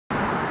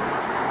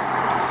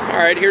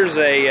Alright, here's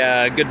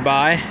a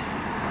goodbye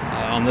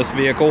on this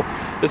vehicle.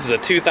 This is a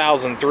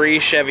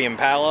 2003 Chevy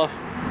Impala.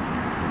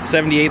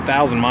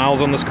 78,000 miles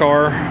on this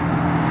car.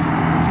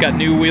 It's got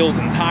new wheels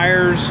and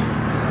tires.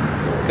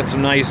 Got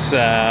some nice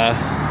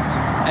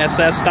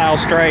SS style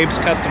stripes,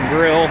 custom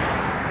grille.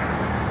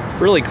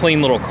 Really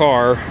clean little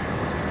car.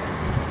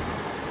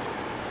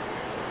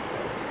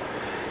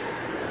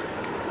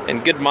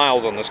 And good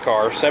miles on this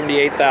car,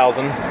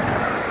 78,000.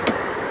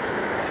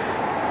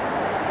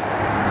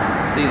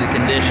 See the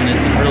condition,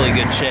 it's in really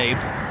good shape.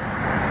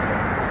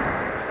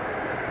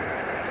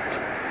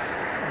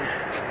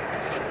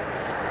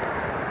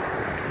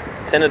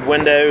 Tinted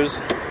windows.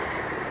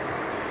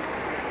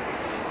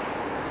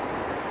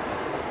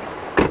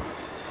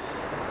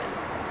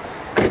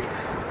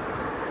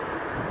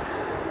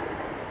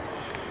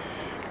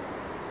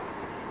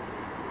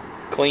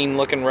 Clean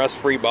looking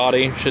rust-free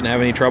body. Shouldn't have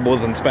any trouble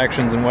with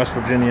inspections in West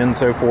Virginia and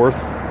so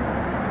forth.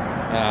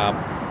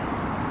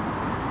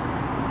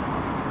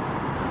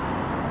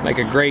 Make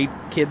a great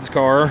kids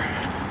car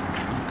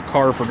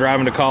for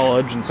driving to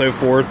college and so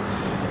forth.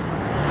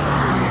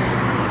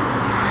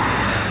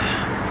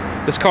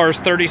 This car is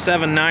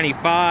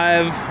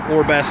 $37.95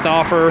 or best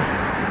offer.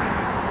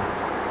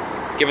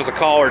 Give us a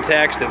call or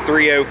text at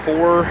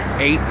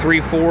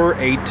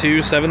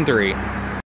 304-834-8273.